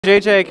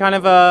JJ, kind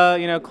of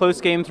a close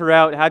game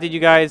throughout. How did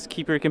you guys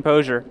keep your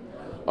composure?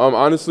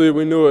 Honestly,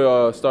 we knew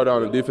it started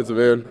on the defensive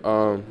end.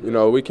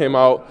 We came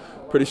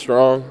out pretty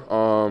strong,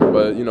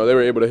 but they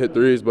were able to hit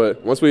threes.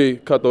 But once we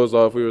cut those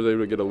off, we were able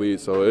to get a lead.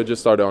 So it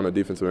just started on the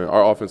defensive end.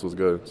 Our offense was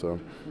good. So.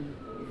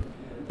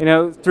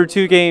 Through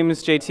 2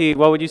 games, JT,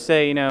 what would you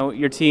say,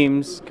 your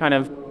team's kind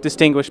of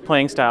distinguished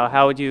playing style?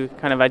 How would you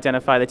kind of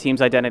identify the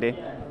team's identity?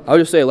 I would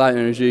just say a lot of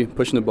energy,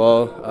 pushing the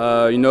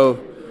ball.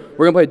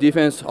 We're gonna play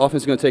defense.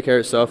 Offense is gonna take care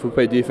of itself. We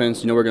play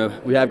defense.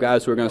 We have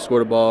guys who are gonna score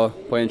the ball,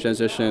 play in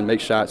transition,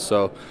 make shots.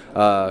 So,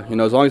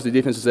 as long as the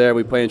defense is there,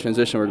 we play in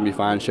transition, we're gonna be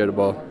fine, share the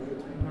ball.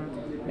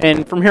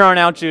 And from here on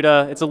out,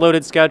 Judah, it's a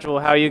loaded schedule.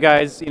 How are you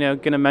guys,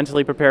 gonna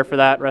mentally prepare for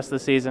that rest of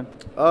the season?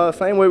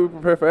 Same way we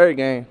prepare for every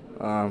game.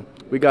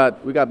 We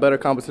got better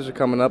competition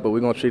coming up, but we're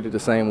gonna treat it the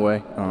same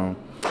way.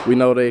 We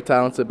know they're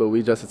talented, but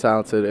we just as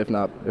talented, if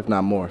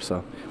not more.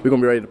 So we're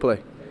gonna be ready to play.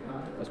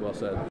 That's well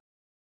said.